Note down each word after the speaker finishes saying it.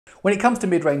When it comes to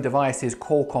mid-range devices,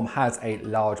 Qualcomm has a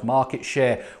large market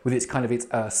share with its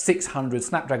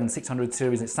Snapdragon 600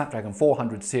 series and its Snapdragon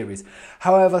 400 series.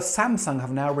 However, Samsung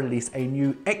have now released a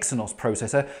new Exynos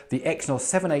processor, the Exynos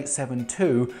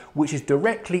 7872, which is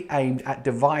directly aimed at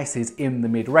devices in the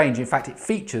mid-range. In fact, it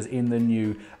features in the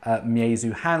new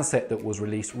Meizu handset that was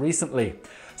released recently.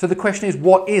 So the question is,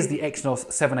 what is the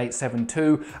Exynos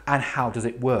 7872 and how does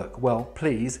it work? Well,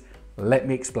 please let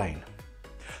me explain.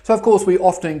 So of course we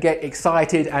often get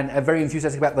excited and are very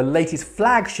enthusiastic about the latest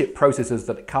flagship processors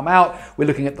that come out. We're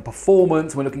looking at the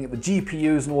performance, we're looking at the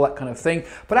GPUs and all that kind of thing.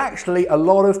 But actually a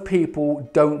lot of people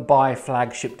don't buy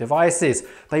flagship devices.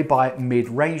 They buy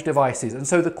mid-range devices. And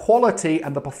so the quality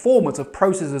and the performance of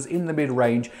processors in the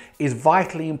mid-range is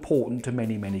vitally important to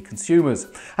many, many consumers.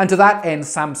 And to that end,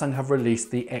 Samsung have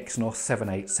released the Exynos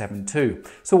 7872.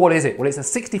 So what is it? Well, it's a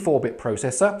 64-bit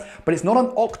processor, but it's not an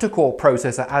octa-core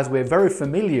processor as we're very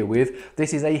familiar with.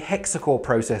 This is a hexa-core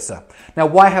processor. Now,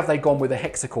 why have they gone with a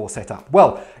hexa-core setup?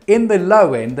 Well, in the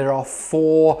low end, there are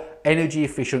 4 energy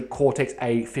efficient Cortex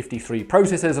A53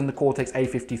 processors, and the Cortex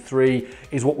A53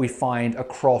 is what we find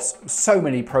across so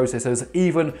many processors,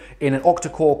 even in an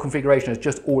octa-core configuration as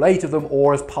just all 8 of them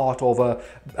or as part of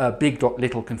a big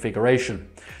little configuration.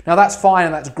 Now that's fine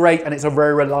and that's great, and it's a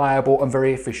very reliable and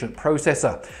very efficient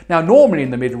processor. Now normally in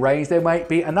the mid-range there might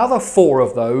be another 4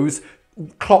 of those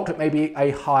clocked at maybe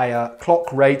a higher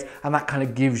clock rate, and that kind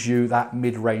of gives you that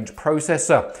mid-range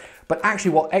processor. But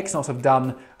actually what Exynos have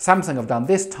done, Samsung have done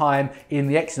this time in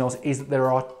the Exynos is that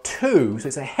there are 2, so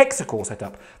it's a hexa-core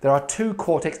setup. There are 2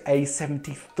 Cortex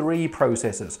A73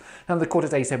 processors. Now the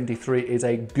Cortex A73 is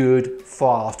a good,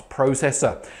 fast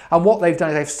processor. And what they've done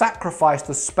is they've sacrificed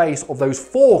the space of those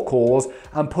 4 cores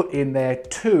and put in their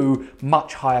 2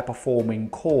 much higher performing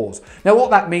cores. Now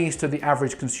what that means to the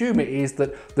average consumer is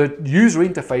that the user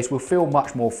interface will feel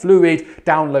much more fluid,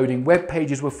 downloading web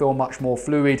pages will feel much more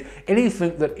fluid,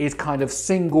 anything that is kind of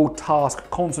single task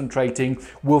concentrating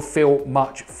will feel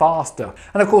much faster.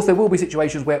 And of course there will be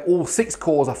situations where all 6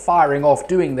 cores are firing off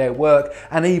doing their work,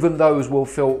 and even those will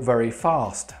feel very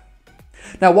fast.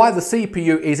 Now while the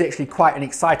CPU is actually quite an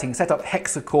exciting setup,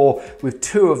 hexa-core with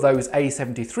 2 of those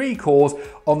A73 cores,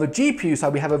 on the GPU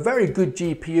side we have a very good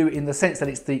GPU in the sense that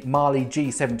it's the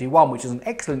Mali-G71, which is an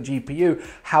excellent GPU.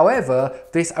 However,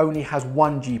 this only has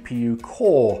 1 GPU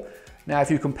core. Now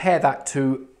if you compare that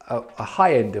to a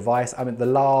high-end device, I mean the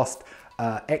last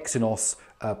Exynos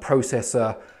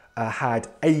processor had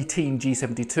 18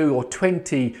 G72 or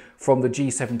 20 from the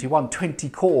G71, 20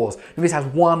 cores, and this has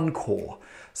 1 core.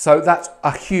 So that's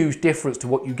a huge difference to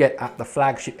what you get at the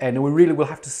flagship end, and we really will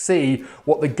have to see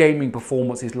what the gaming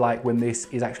performance is like when this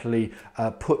is actually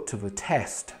put to the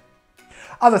test.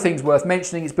 Other things worth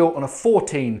mentioning, it's built on a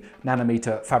 14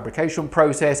 nanometer fabrication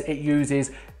process. It uses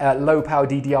low power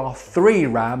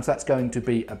DDR3 RAM, so that's going to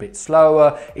be a bit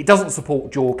slower. It doesn't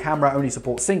support dual camera, only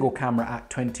supports single camera at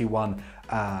 21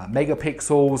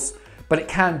 megapixels, but it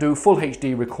can do full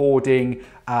HD recording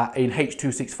in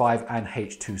H.265 and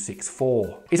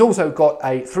H.264. It's also got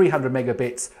a 300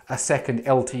 megabits a second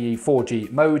LTE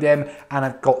 4G modem, and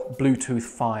I've got Bluetooth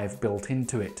 5 built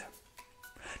into it.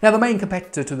 Now the main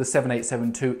competitor to the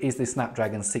 7872 is the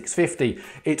Snapdragon 650.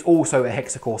 It's also a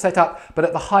hexa-core setup, but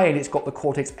at the high end it's got the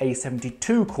Cortex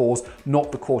A72 cores,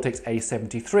 not the Cortex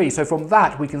A73. So from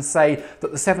that we can say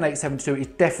that the 7872 is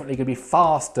definitely going to be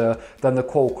faster than the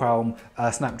Qualcomm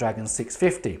Snapdragon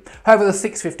 650. However, the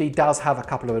 650 does have a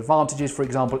couple of advantages. For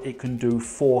example, it can do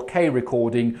 4K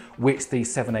recording, which the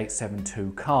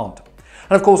 7872 can't.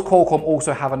 And of course Qualcomm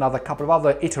also have another couple of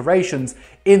other iterations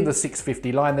in the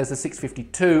 650 line. There's the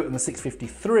 652 and the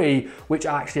 653, which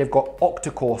actually have got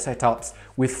octa-core setups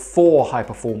with 4 high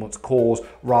performance cores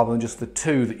rather than just the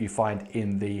 2 that you find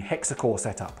in the hexa-core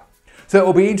setup. So it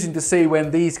will be interesting to see when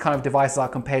these kind of devices are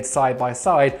compared side by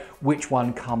side, which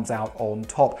one comes out on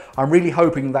top. I'm really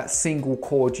hoping that single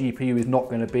core GPU is not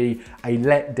going to be a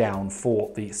letdown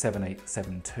for the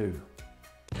 7872.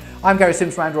 I'm Gary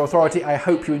Sims from Android Authority. I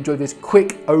hope you enjoyed this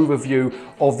quick overview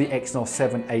of the Exynos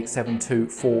 7872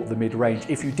 for the mid-range.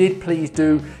 If you did, please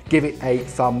do give it a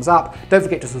thumbs up. Don't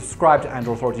forget to subscribe to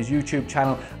Android Authority's YouTube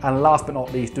channel. And last but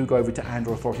not least, do go over to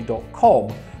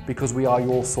androidauthority.com because we are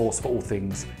your source for all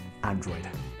things Android.